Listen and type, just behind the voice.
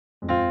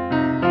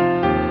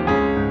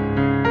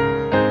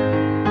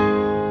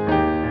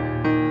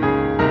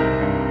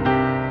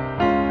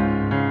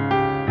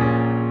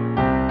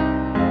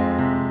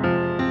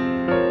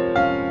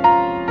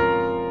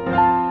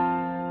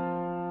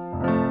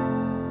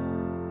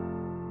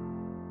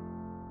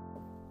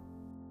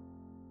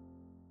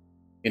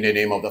In the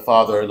name of the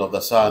Father, and of the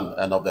Son,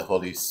 and of the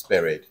Holy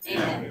Spirit.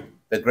 Amen.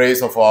 The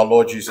grace of our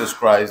Lord Jesus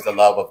Christ, the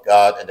love of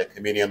God, and the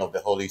communion of the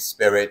Holy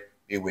Spirit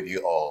be with you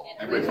all.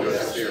 And with your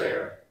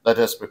spirit. Let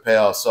us prepare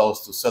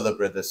ourselves to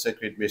celebrate the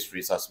sacred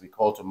mysteries as we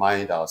call to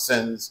mind our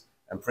sins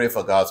and pray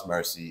for God's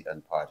mercy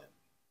and pardon.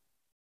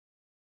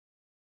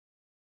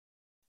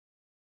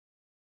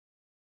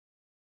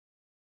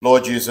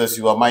 Lord Jesus,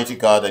 you are mighty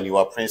God and you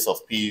are Prince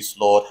of Peace.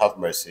 Lord, have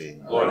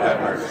mercy. Lord, have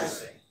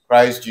mercy.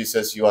 Christ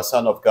Jesus, you are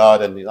Son of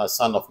God and you are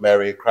Son of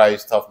Mary.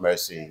 Christ, have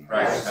mercy.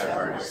 Christ, have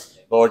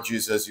mercy. Lord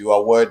Jesus, you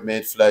are Word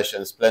made flesh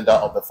and splendor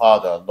of the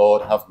Father.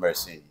 Lord, have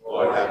mercy.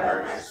 Lord,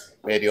 have mercy.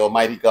 May the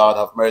Almighty God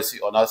have mercy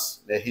on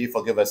us. May he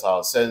forgive us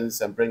our sins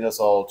and bring us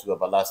all to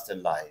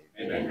everlasting life.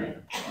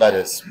 Amen. Let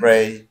us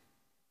pray.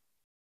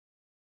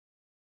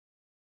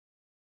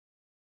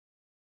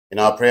 In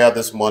our prayer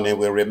this morning,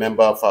 we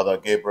remember Father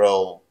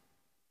Gabriel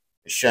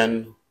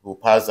Shen, who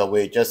passed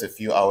away just a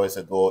few hours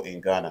ago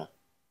in Ghana,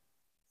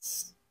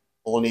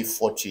 only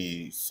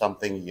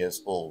 40-something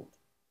years old.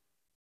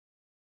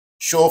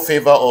 Show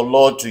favor, O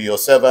Lord, to your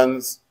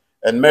servants,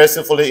 and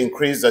mercifully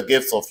increase the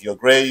gifts of your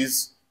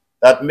grace,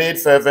 that made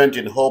fervent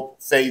in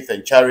hope, faith,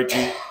 and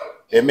charity,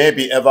 they may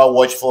be ever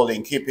watchful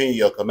in keeping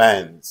your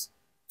commands.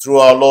 Through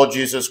our Lord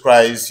Jesus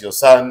Christ, your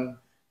Son,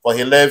 for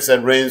he lives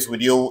and reigns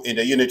with you in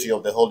the unity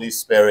of the Holy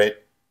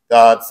Spirit,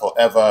 God,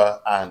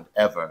 forever and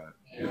ever.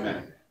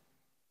 Amen.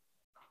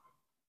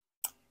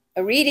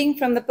 A reading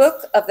from the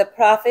book of the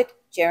prophet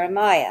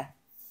Jeremiah.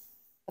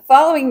 The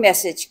following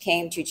message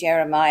came to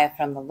Jeremiah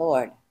from the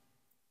Lord.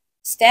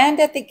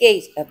 Stand at the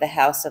gate of the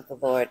house of the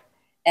Lord,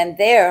 and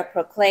there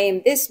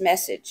proclaim this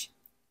message.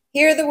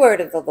 Hear the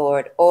word of the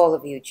Lord, all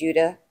of you,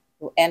 Judah,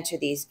 who enter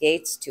these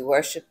gates to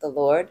worship the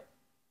Lord.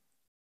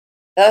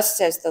 Thus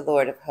says the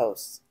Lord of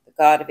hosts, the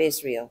God of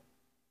Israel,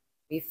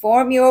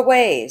 reform your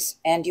ways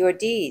and your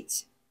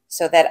deeds,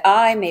 so that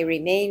I may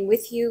remain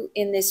with you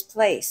in this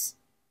place.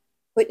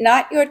 Put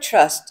not your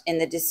trust in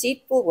the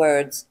deceitful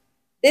words,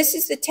 this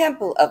is the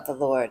temple of the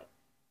Lord,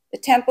 the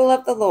temple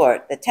of the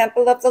Lord, the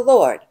temple of the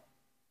Lord.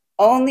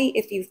 Only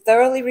if you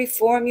thoroughly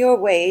reform your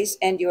ways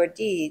and your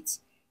deeds,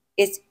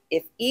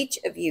 if each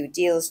of you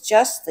deals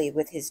justly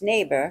with his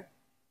neighbor,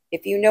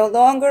 if you no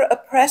longer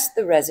oppress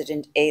the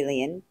resident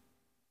alien,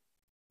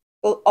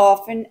 the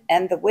orphan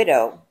and the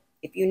widow,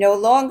 if you no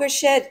longer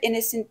shed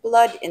innocent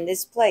blood in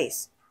this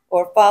place,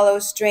 or follow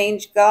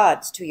strange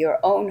gods to your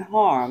own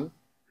harm,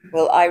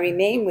 will I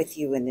remain with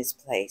you in this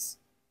place,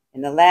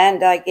 in the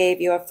land I gave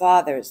your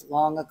fathers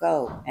long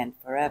ago and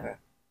forever.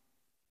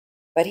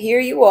 But here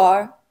you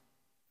are,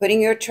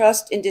 putting your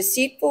trust in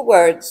deceitful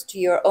words to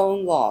your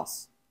own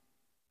loss.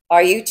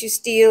 Are you to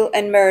steal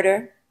and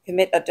murder,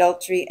 commit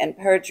adultery and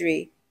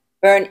perjury,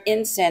 burn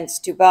incense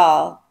to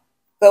Baal,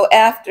 go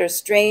after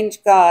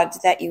strange gods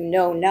that you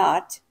know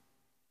not,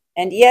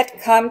 and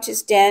yet come to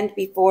stand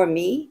before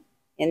me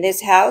in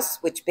this house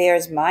which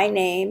bears my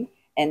name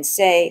and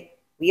say,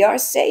 we are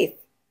safe,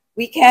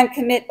 we can't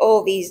commit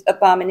all these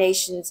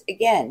abominations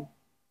again?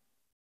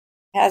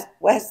 Has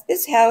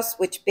this house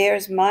which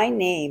bears my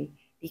name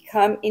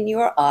become in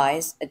your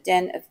eyes a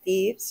den of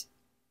thieves?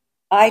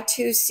 I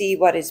too see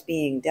what is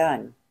being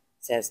done,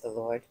 says the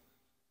Lord.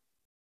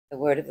 The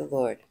word of the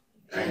Lord.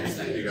 Thanks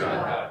be to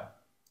God.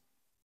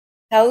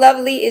 How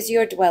lovely is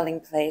your dwelling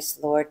place,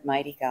 Lord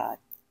mighty God.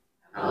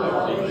 How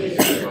lovely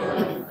is your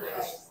dwelling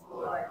place,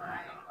 Lord my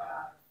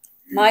God.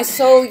 My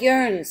soul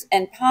yearns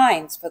and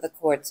pines for the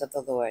courts of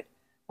the Lord.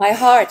 My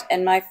heart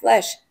and my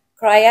flesh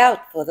cry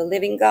out for the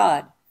living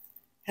God.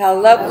 How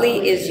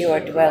lovely is your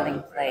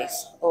dwelling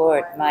place,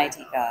 Lord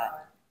mighty God.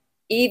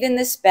 Even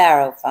the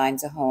sparrow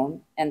finds a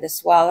home, and the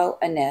swallow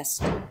a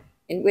nest,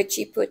 in which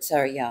he puts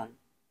her young.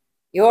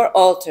 Your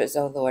altars,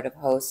 O Lord of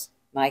hosts,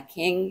 my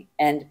King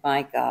and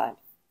my God.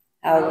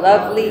 How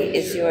lovely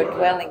is your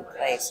dwelling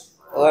place,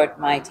 Lord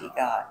mighty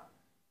God.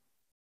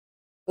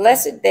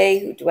 Blessed they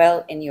who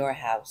dwell in your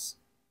house.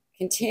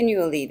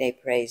 Continually they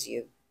praise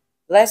you.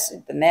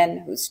 Blessed the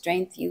men whose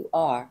strength you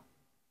are.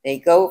 They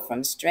go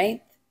from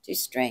strength to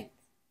strength.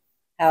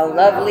 How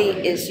lovely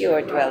is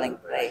your dwelling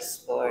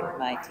place, Lord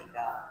mighty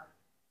God.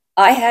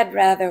 I had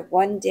rather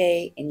one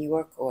day in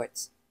your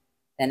courts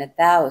than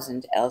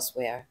 1,000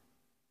 elsewhere.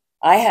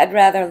 I had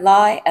rather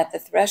lie at the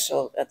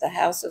threshold of the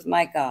house of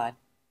my God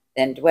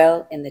than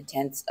dwell in the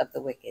tents of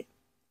the wicked.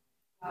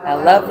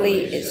 How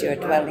lovely is your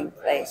dwelling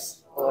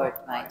place, Lord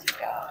mighty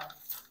God.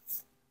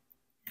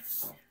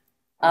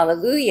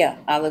 Alleluia,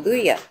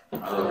 alleluia.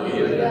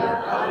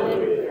 Alleluia,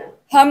 alleluia.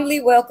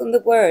 Humbly welcome the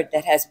word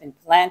that has been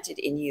planted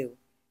in you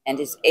and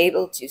is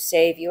able to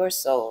save your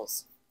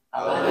souls.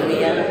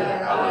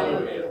 Alleluia.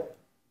 Alleluia.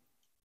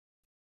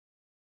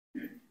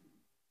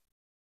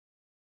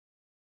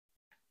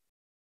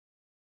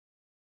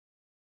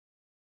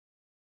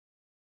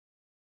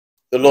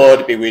 The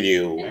Lord be with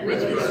you. And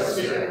with your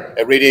spirit.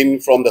 A reading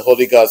from the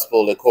Holy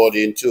Gospel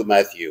according to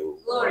Matthew.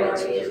 Glory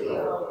to you,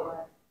 Lord.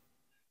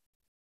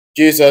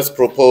 Jesus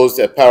proposed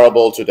a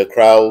parable to the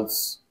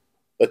crowds.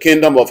 The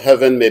kingdom of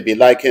heaven may be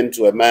likened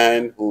to a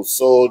man who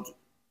sowed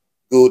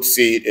good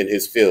seed in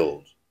his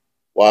field.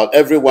 While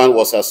everyone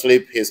was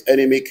asleep, his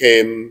enemy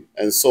came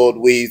and sowed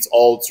weeds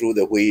all through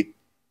the wheat,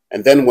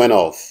 and then went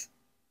off.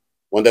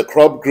 When the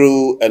crop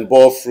grew and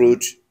bore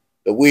fruit,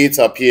 the weeds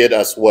appeared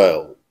as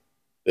well.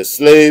 The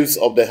slaves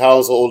of the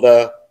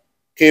householder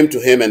came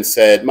to him and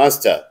said,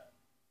 Master,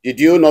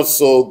 did you not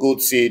sow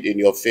good seed in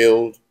your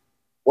field?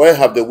 Where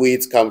have the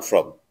weeds come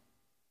from?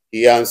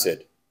 He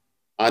answered,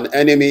 An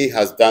enemy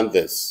has done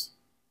this.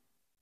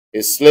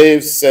 His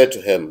slaves said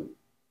to him,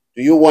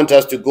 Do you want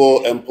us to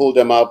go and pull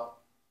them up?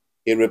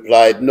 He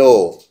replied,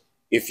 No.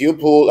 If you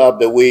pull up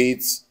the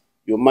weeds,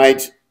 you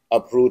might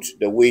uproot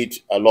the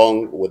wheat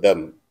along with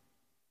them.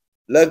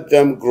 Let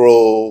them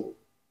grow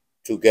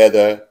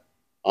together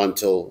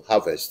until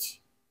harvest.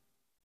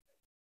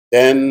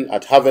 Then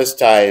at harvest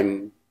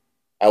time,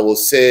 I will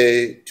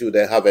say to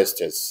the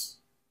harvesters,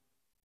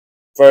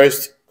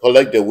 First,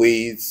 collect the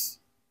weeds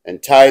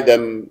and tie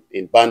them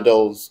in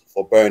bundles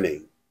for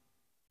burning,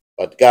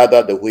 but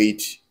gather the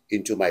wheat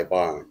into my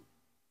barn.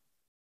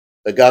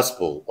 The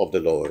Gospel of the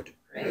Lord.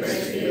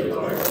 Praise to you,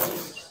 Lord.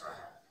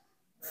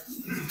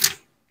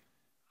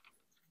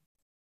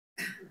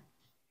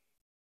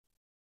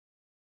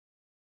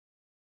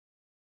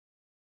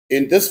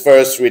 In this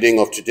first reading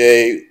of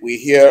today, we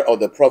hear of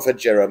the prophet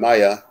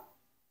Jeremiah,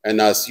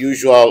 and as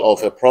usual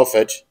of a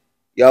prophet,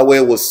 Yahweh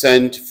will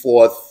send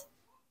forth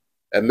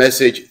a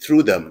message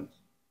through them.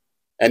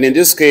 And in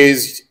this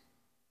case,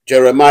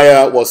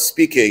 Jeremiah was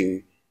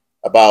speaking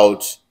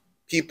about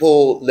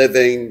people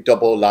living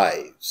double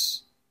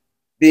lives,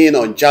 being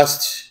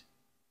unjust,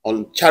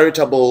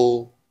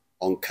 uncharitable,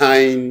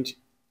 unkind,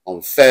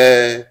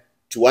 unfair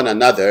to one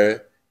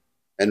another,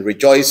 and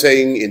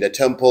rejoicing in the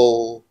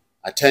temple,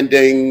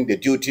 attending the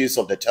duties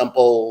of the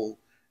temple,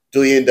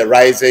 doing the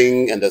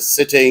rising and the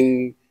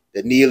sitting,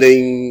 the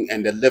kneeling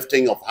and the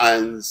lifting of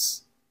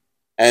hands.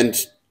 And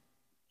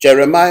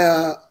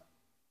Jeremiah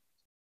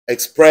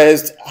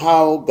expressed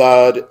how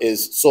God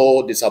is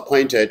so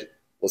disappointed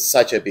with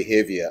such a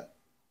behavior.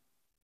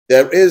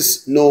 There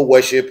is no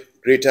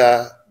worship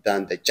greater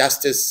than the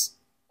justice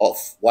of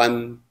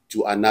one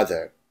to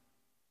another.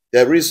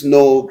 There is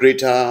no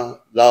greater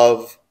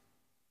love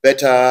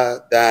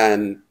better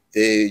than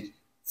the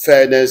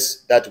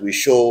fairness that we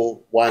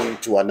show one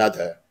to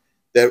another.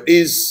 There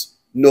is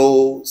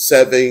no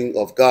serving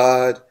of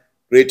God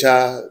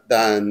greater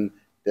than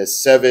the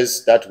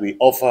service that we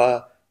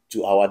offer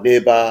to our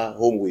neighbor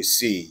whom we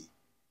see.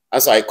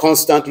 As I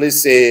constantly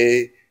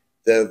say,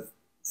 the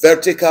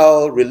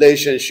vertical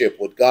relationship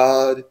with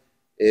God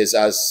is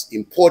as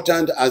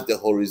important as the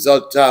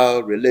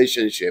horizontal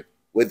relationship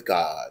with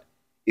God.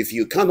 If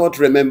you cannot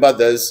remember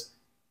this,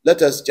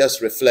 let us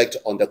just reflect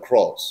on the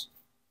cross.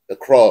 The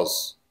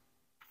cross.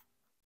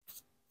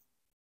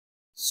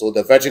 So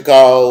the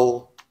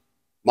vertical,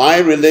 my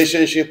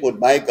relationship with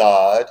my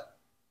God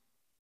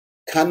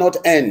cannot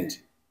end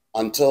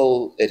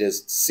until it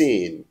is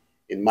seen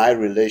in my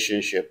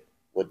relationship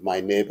with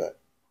my neighbor.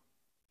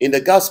 In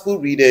the gospel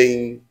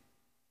reading,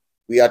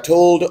 we are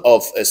told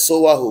of a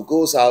sower who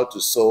goes out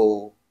to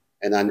sow,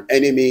 and an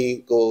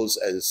enemy goes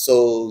and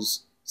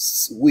sows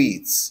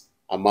weeds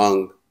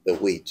among the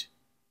wheat.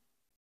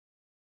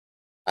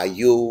 Are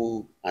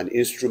you an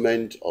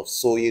instrument of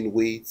sowing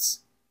weeds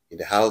in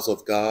the house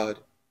of God?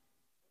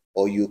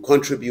 Or you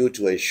contribute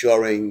to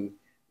ensuring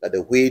that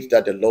the wheat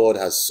that the Lord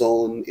has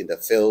sown in the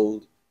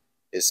field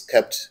is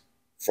kept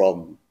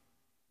from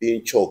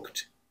being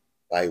choked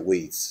by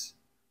weeds?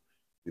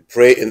 We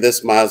pray in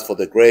this Mass for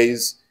the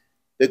grace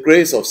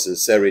of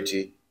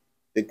sincerity,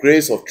 the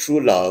grace of true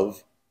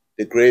love,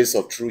 the grace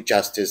of true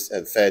justice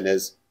and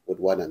fairness with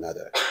one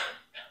another.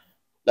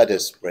 Let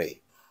us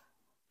pray.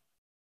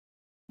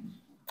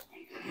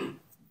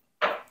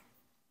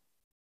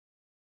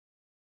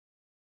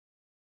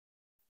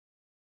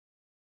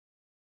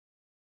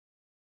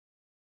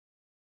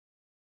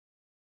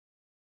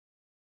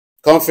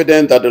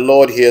 Confident that the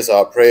Lord hears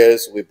our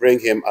prayers, we bring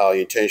him our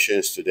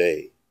intentions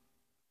today.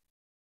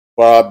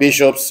 For our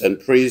bishops and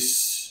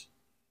priests,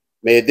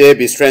 may they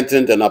be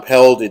strengthened and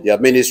upheld in their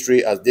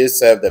ministry as they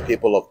serve the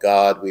people of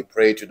God, we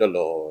pray to the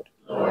Lord.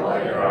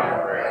 Lord, hear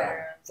our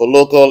prayer. For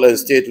local and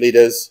state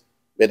leaders,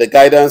 may the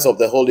guidance of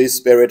the Holy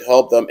Spirit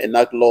help them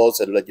enact laws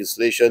and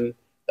legislation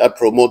that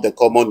promote the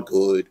common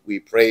good, we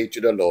pray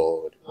to the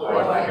Lord. Lord,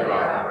 hear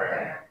our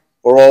prayer.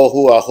 For all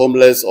who are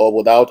homeless or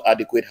without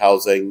adequate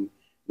housing,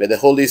 may the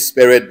Holy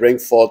Spirit bring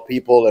forth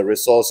people and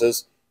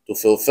resources to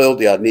fulfill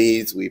their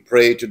needs, we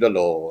pray to the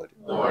Lord.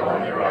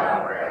 Lord, hear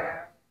our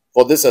prayer.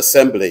 For this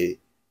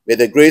assembly, may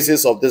the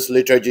graces of this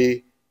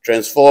liturgy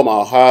transform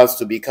our hearts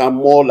to become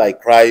more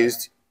like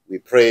Christ, we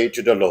pray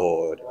to the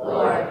Lord.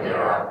 Lord, hear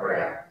our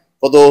prayer.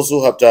 For those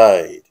who have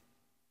died,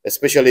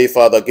 especially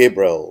Father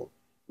Gabriel,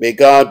 may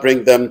God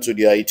bring them to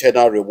their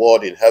eternal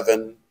reward in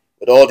heaven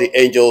with all the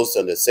angels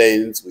and the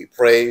saints, we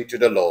pray to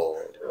the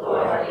Lord.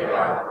 Lord, hear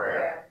our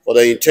prayer. For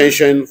the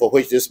intention for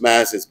which this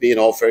Mass is being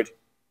offered,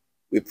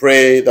 we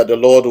pray that the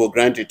Lord will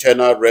grant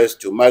eternal rest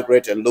to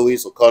Margaret and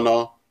Louis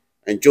O'Connor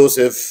and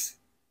Joseph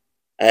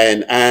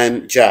and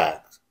Anne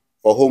Jack,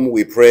 for whom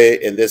we pray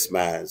in this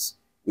Mass.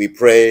 We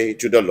pray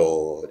to the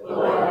Lord.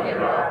 Lord,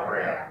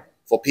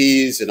 for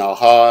peace in our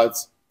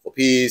hearts, for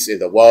peace in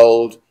the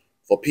world,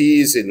 for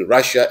peace in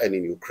Russia and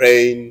in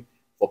Ukraine,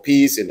 for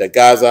peace in the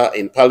Gaza,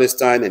 in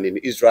Palestine and in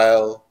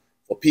Israel,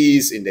 for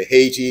peace in the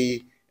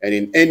Haiti and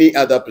in any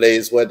other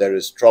place where there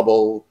is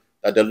trouble,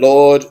 that the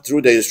Lord,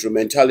 through the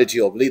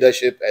instrumentality of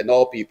leadership and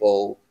all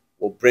people,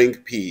 will bring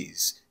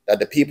peace, that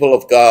the people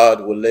of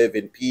God will live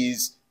in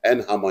peace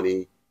and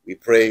harmony. We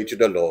pray to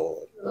the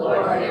Lord.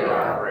 Lord, hear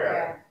our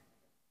prayer.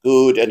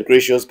 Good and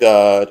gracious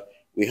God,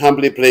 we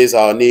humbly place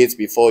our needs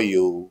before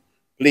you.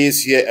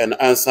 Please hear and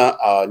answer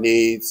our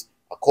needs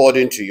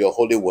according to your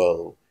holy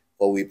will,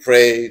 for we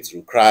pray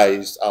through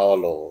Christ our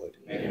Lord.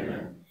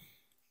 Amen.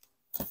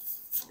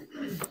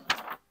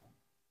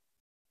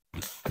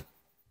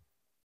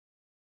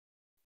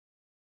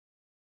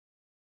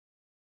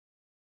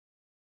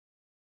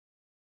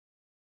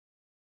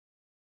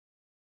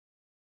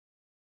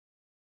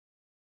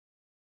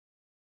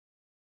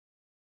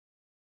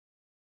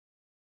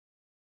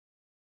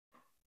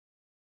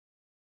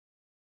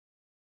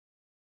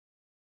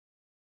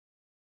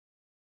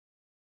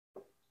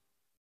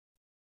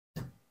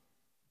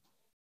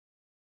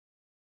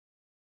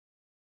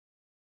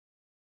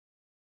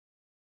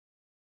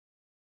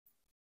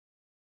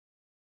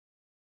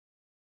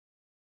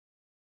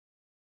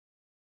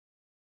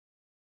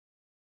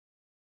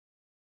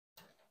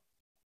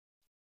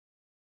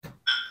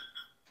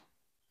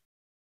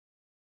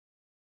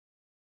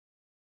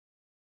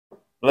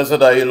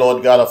 Blessed are you,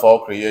 Lord God of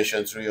all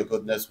creation. Through your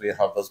goodness we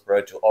have this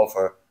bread to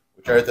offer,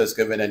 which earth has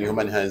given and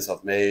human hands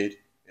have made.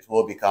 It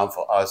will become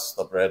for us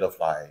the bread of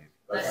life.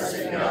 Blessed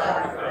be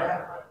God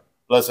forever.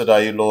 Blessed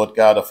are you, Lord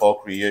God of all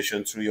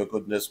creation. Through your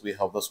goodness we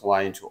have this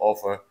wine to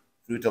offer,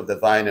 fruit of the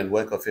vine and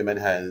work of human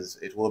hands.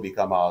 It will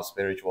become our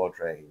spiritual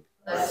drink.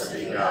 Blessed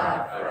be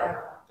God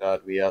forever.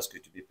 God, we ask you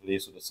to be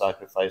pleased with the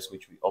sacrifice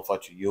which we offer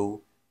to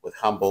you with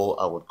humble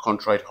and with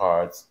contrite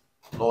hearts.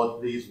 Lord,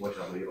 please wash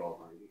away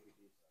all my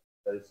iniquities.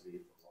 Cleanse me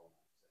from all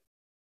my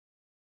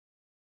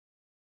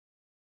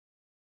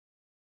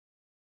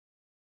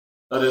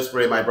sin. Let us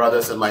pray, my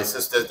brothers and my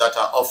sisters, that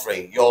our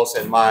offering, yours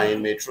and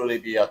mine, may truly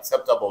be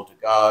acceptable to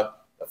God,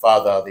 the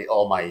Father, the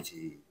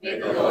Almighty. May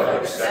the Lord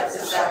accept the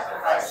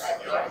sacrifice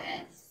at your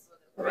hands,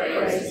 for the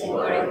praise and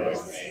glory of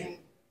his name,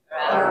 for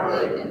our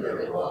good and the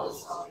good of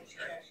his holy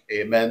church.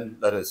 Amen.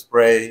 Let us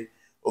pray.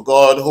 O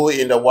God, who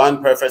in the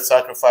one perfect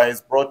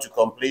sacrifice brought to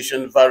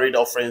completion varied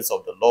offerings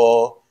of the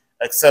law,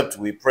 accept,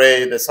 we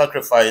pray, the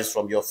sacrifice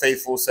from your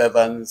faithful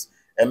servants,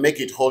 and make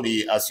it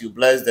holy as you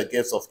bless the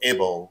gifts of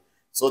Abel,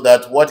 so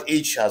that what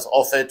each has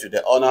offered to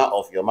the honor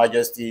of your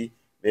majesty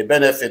may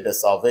benefit the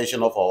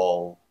salvation of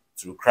all,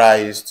 through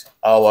Christ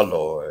our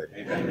Lord.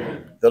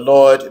 Amen. The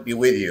Lord be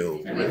with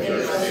you. And with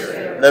your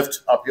spirit. Lift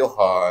up your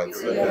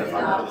hearts. We lift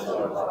up to the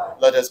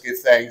Lord. Let us give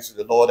thanks to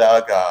the Lord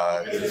our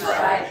God. It is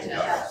right and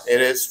just.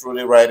 It is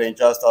truly right and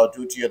just, our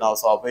duty and our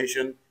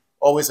salvation,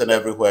 always and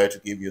everywhere to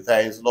give you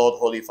thanks, Lord,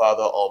 Holy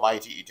Father,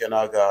 Almighty,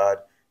 eternal God.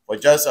 For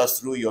just as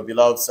through your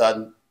beloved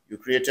Son you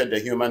created the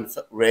human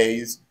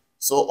race,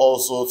 so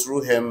also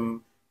through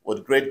him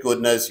with great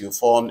goodness you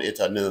formed it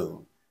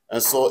anew.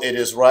 And so it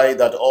is right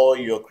that all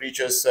your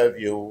creatures serve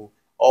you,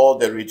 all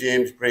the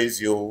redeemed praise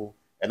you,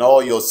 and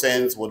all your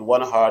saints with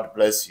one heart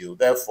bless you.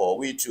 Therefore,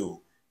 we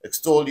too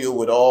extol you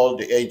with all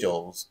the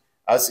angels,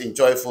 as in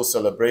joyful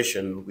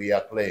celebration we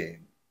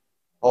acclaim.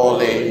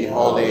 Holy,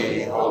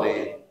 holy,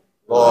 holy,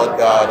 Lord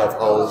God of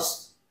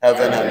hosts,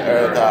 heaven and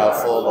earth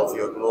are full of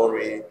your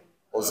glory.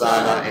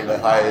 Hosanna in the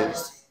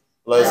highest.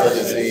 Blessed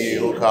is he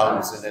who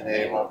comes in the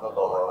name of the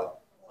Lord.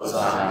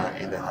 Hosanna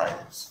in the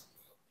highest.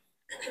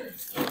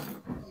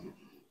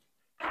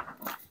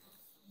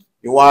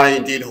 You are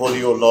indeed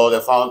holy, O Lord,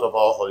 the fount of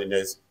all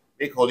holiness.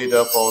 Make holy,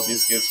 therefore,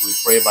 these gifts, we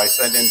pray, by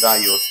sending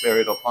down your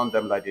Spirit upon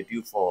them like the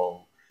dew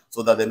fall,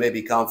 so that they may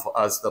become for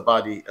us the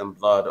body and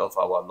blood of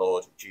our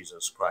Lord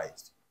Jesus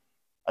Christ.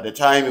 At the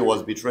time he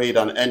was betrayed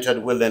and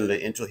entered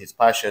willingly into his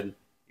passion,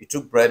 he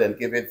took bread and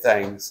gave it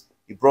thanks.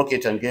 He broke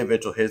it and gave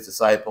it to his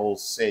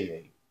disciples,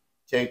 saying,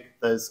 "Take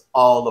this,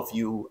 all of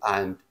you,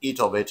 and eat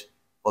of it,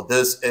 for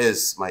this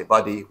is my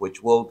body,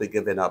 which will be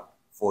given up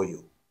for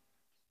you."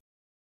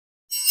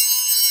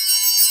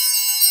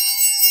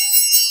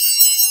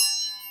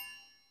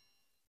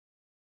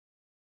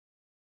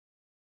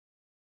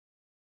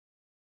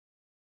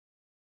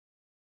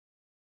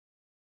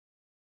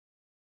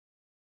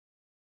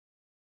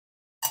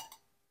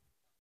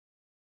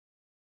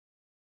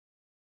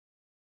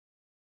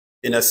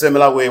 In a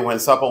similar way, when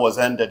supper was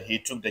ended, he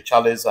took the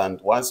chalice and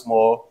once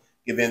more,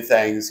 giving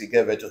thanks, he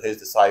gave it to his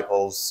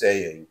disciples,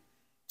 saying,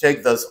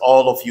 "Take this,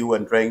 all of you,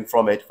 and drink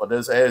from it, for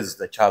this is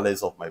the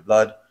chalice of my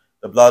blood,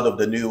 the blood of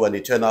the new and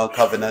eternal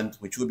covenant,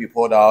 which will be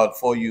poured out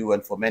for you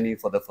and for many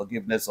for the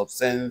forgiveness of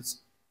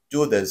sins.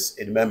 Do this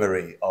in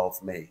memory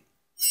of me."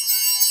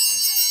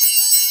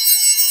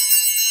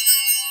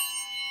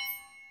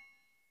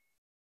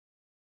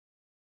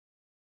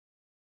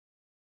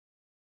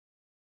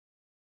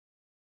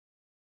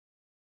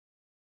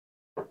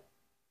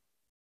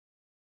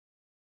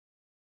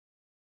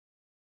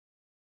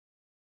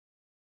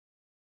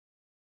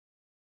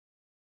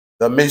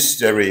 The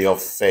mystery of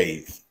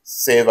faith.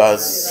 Save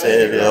us,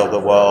 Savior of the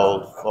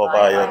world, for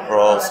by your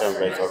cross and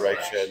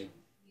resurrection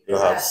you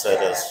have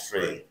set us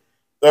free.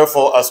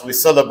 Therefore, as we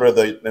celebrate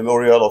the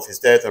memorial of his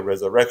death and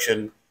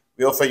resurrection,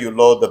 we offer you,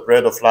 Lord, the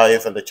bread of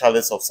life and the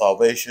chalice of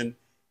salvation,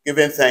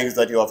 giving thanks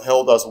that you have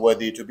held us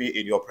worthy to be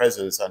in your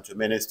presence and to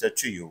minister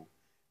to you.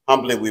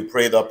 Humbly we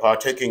pray that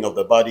partaking of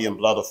the body and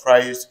blood of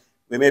Christ,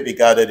 we may be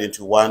gathered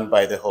into one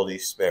by the Holy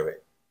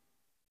Spirit.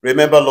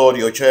 Remember, Lord,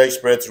 your church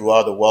spread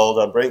throughout the world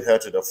and bring her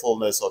to the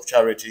fullness of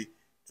charity,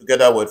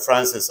 together with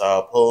Francis,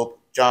 our Pope,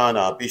 John,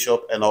 our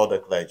Bishop, and all the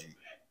clergy.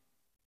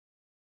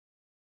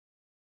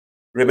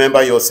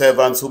 Remember your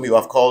servants whom you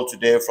have called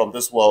today from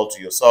this world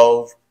to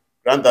yourself.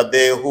 Grant that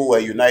they who were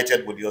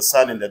united with your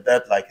Son in the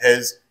death like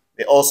his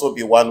may also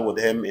be one with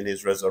him in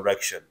his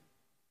resurrection.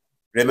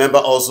 Remember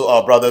also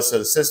our brothers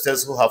and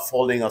sisters who have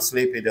fallen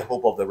asleep in the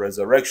hope of the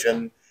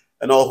resurrection,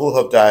 and all who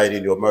have died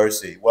in your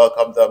mercy.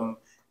 Welcome them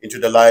into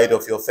the light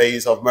of your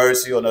face. Of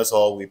mercy on us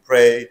all, we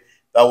pray,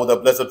 that with the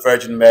Blessed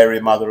Virgin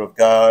Mary, Mother of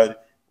God,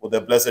 with the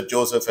blessed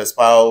Joseph, her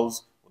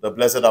spouse, with the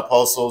blessed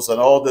apostles,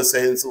 and all the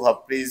saints who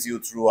have pleased you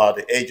throughout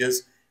the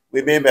ages,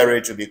 we may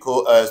merit to be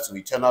co-heirs to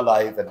eternal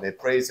life, and may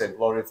praise and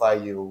glorify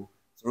you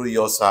through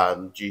your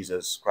Son,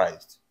 Jesus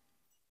Christ.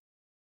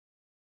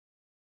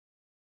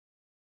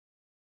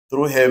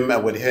 Through him,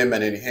 and with him,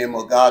 and in him,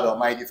 O God,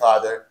 Almighty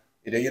Father,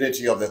 in the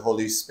unity of the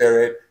Holy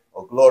Spirit,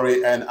 all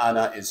glory and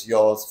honor is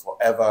yours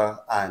forever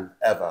and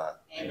ever.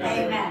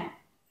 Amen.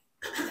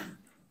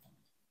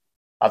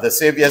 At the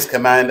Saviour's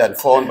command and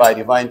formed by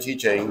divine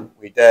teaching,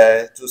 we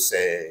dare to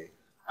say,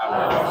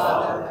 Our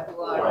Father,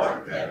 who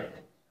art in heaven,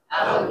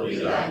 hallowed be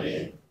thy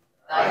name.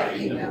 Thy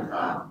kingdom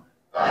come,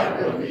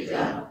 thy will be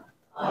done,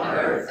 on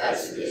earth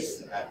as it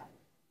is in heaven.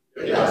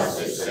 Give us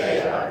this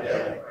day our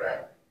daily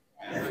bread,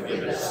 and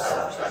forgive us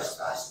our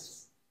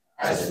trespasses,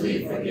 as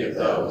we forgive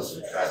those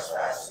who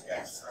trespass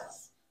against us.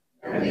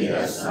 And lead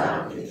us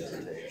not into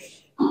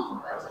temptation,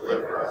 but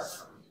deliver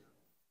us from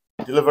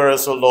evil. Deliver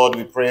us, O Lord,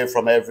 we pray,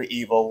 from every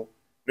evil.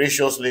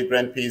 Graciously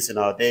grant peace in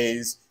our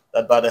days,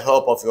 that by the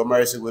help of your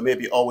mercy we may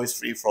be always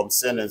free from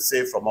sin and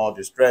safe from all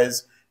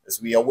distress,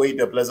 as we await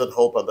the blessed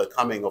hope and the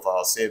coming of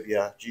our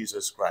Savior,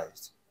 Jesus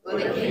Christ. For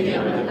the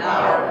kingdom and the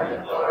power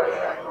and the glory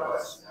are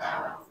yours,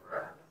 now and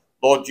forever.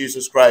 Lord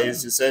Jesus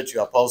Christ, you said to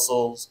your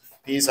apostles,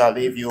 peace I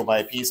leave you,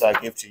 my peace I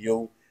give to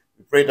you.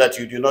 We pray that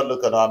you do not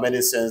look on our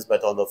many sins,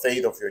 but on the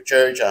faith of your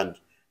church, and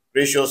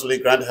graciously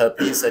grant her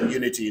peace and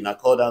unity in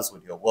accordance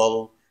with your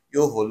will,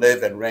 you who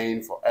live and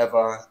reign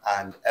forever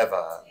and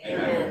ever.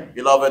 Amen.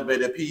 Beloved, may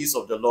the peace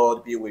of the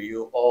Lord be with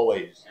you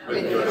always. And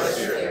with your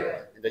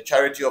spirit. In the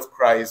charity of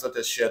Christ, let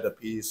us share the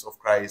peace of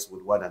Christ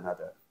with one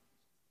another.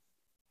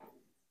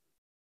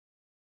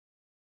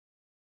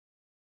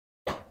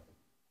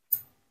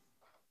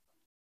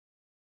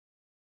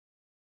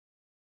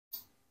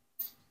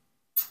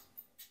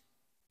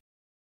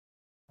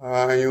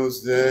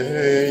 Aius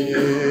Dei,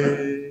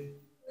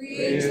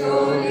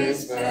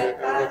 Vitoris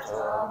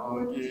peccata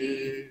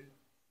mundi,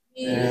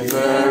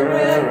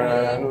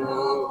 miserere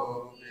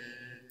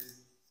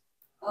nobis.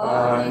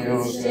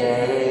 Aius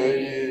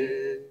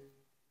Dei,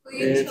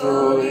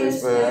 Vitoris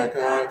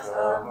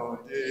peccata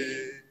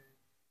mundi,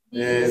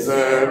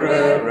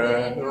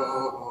 miserere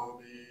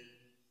nobis.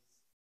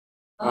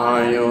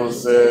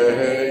 Aius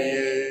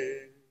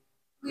Dei,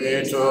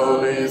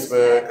 Vitoris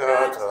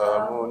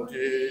peccata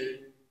mundi,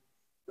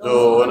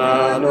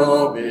 dona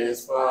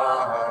nobis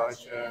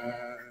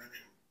pacem.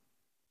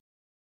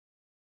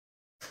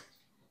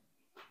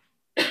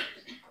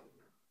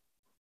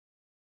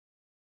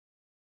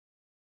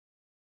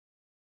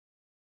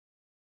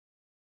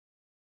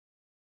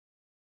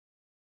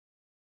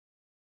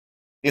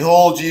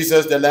 Behold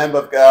Jesus, the Lamb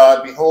of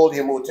God. Behold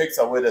him who takes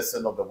away the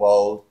sin of the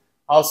world.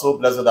 How so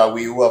blessed are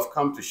we who have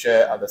come to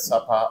share at the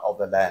supper of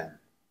the Lamb.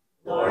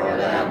 Lord, that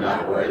I am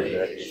not worthy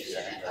that you should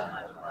enter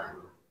my room.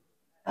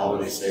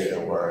 Only say the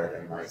word,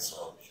 and my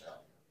soul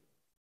shall.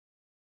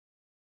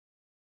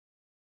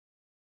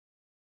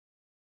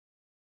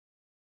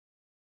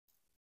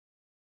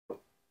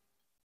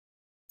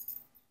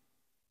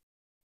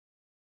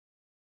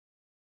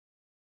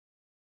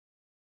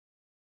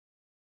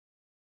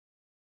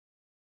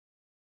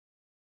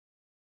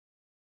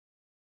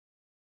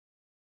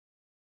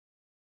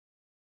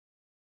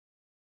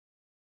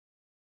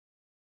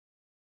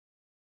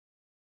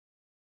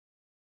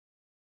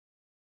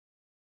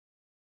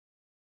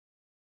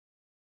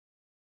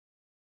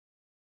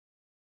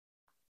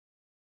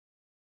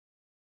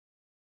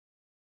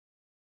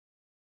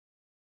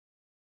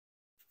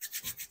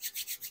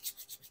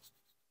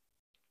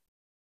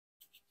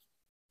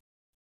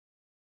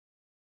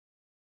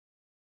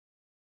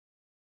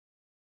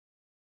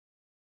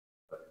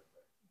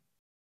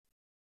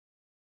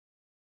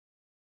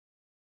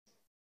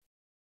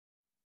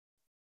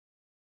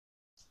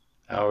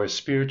 Our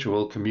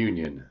spiritual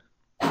communion.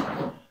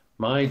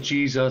 My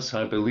Jesus,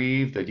 I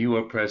believe that you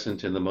are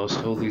present in the most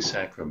holy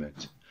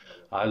sacrament.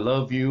 I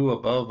love you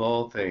above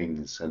all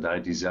things, and I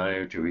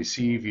desire to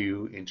receive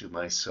you into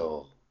my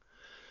soul.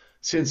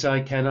 Since I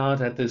cannot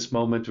at this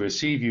moment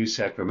receive you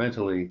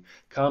sacramentally,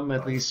 come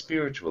at least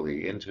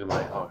spiritually into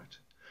my heart.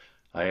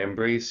 I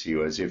embrace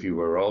you as if you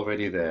were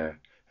already there,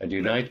 and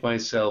unite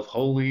myself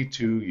wholly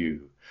to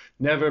you.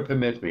 Never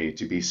permit me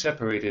to be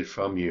separated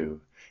from you.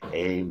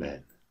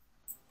 Amen.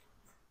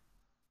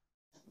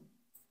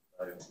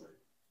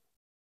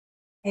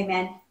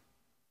 Amen.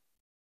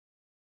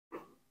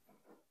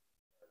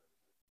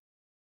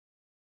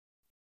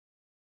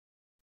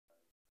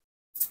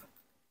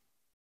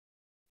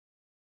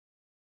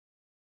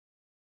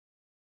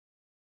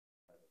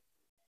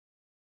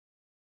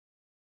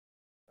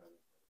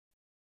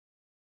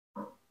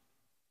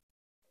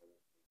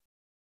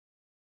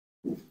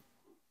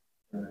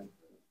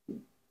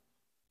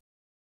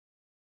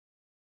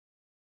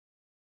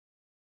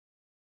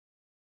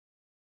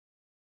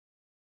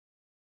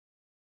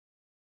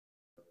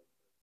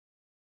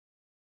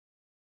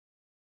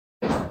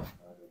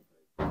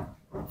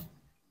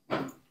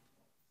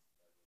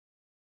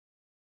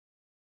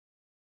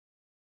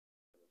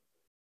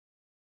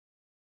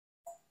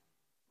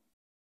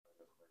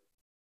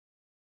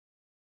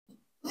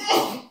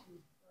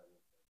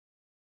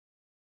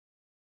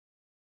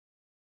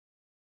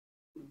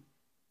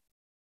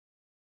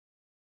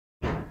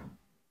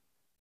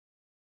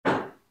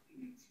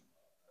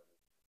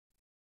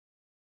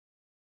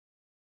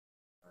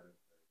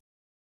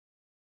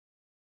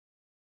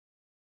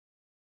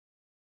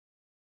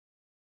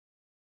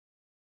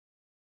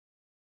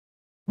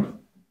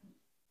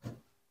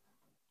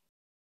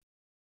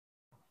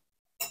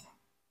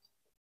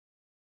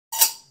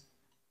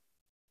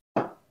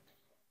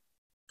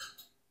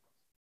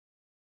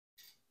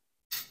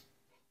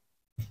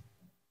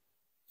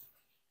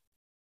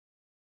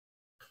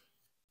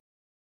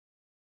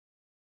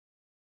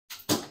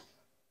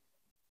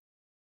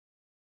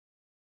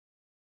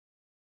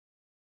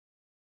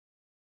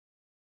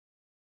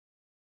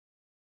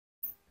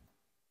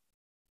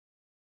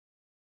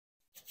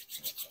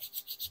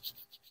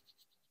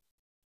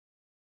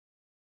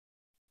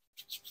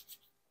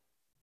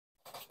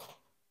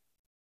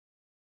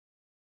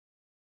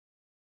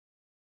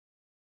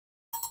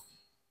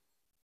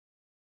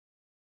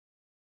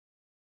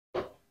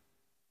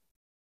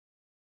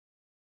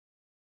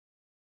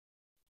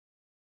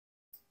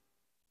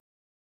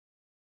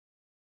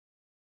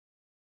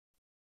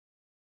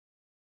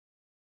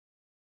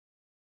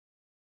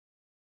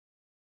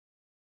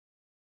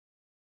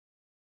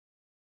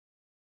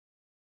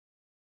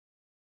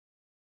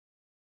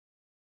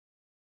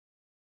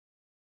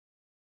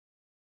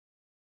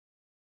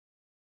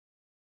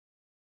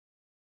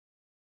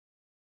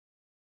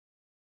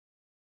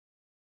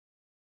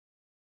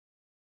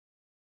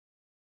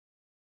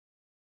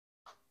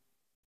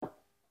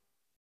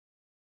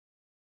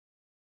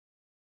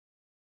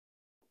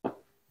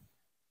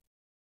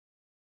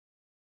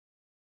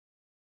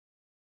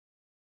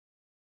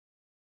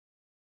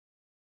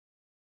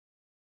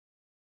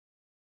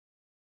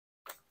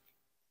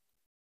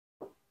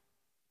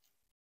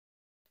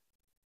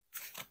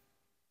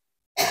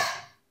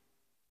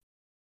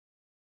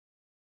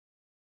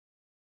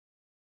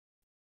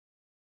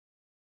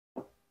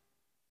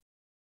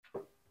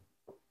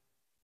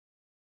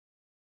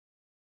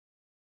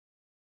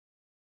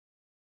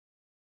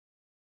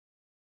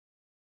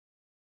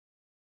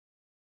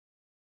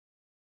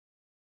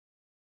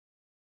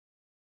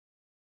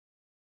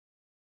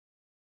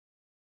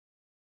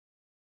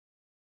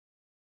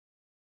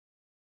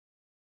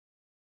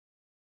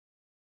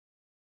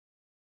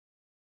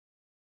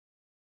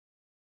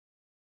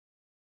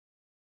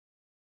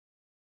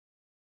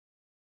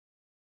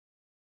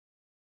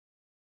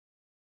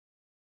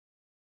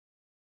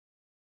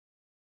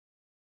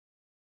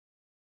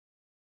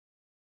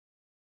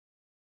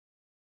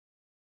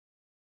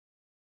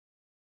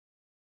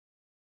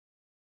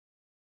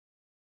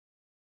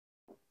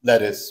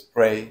 Let us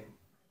pray.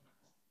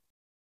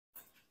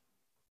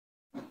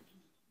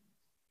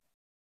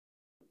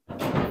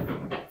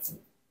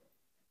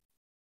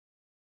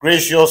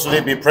 Graciously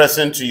be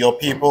present to your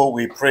people,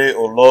 we pray,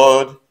 O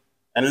Lord,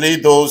 and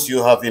lead those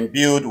you have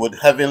imbued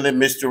with heavenly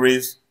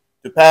mysteries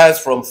to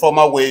pass from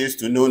former ways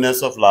to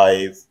newness of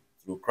life,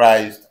 through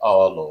Christ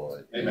our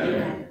Lord.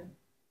 Amen.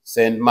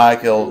 Saint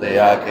Michael the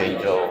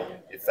Archangel,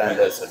 defend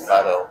us in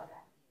battle.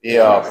 Be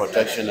our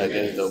protection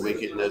against the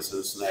wickedness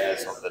and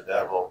snares of the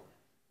devil.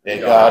 May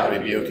God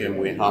rebuke him,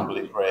 we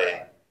humbly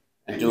pray.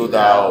 And do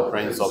thou,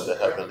 Prince of the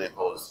heavenly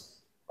host,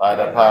 by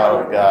the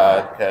power of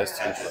God,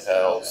 cast into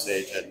hell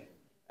Satan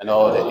and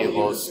all the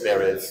evil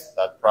spirits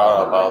that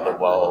prowl about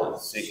the world,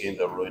 seeking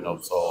the ruin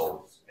of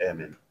souls.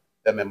 Amen.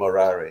 The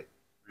Memorare.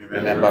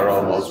 Remember,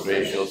 O most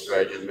gracious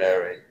Virgin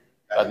Mary,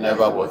 that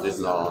never was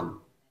it known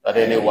that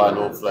anyone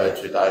who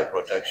fled to thy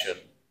protection,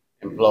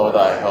 implored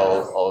thy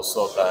help, or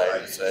sought thy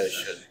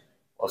intercession,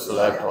 was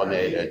left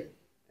unaided.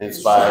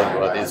 Inspired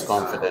by this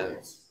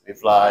confidence, we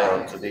fly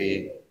unto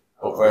thee,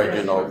 O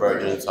Virgin of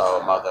Virgins,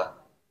 our Mother.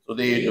 To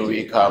thee do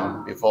we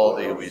come, before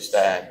thee we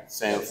stand,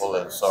 sinful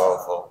and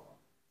sorrowful.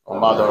 O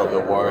Mother of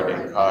the Word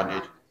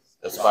incarnate,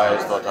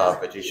 despise not our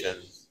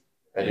petitions,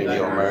 but in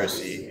your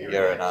mercy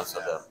hear and answer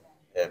them.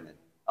 Amen.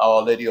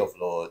 Our Lady of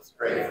Lourdes,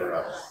 Pray for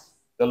us.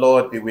 the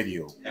Lord be with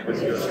you. And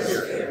with your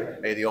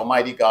spirit. May the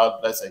Almighty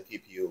God bless and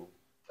keep you,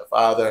 the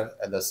Father,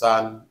 and the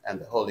Son, and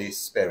the Holy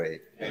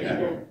Spirit.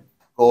 Amen.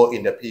 Go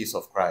in the peace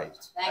of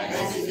Christ.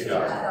 Thanks be to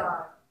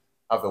God.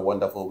 Have a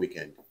wonderful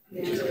weekend.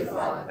 You too,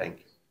 Father. Thank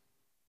you.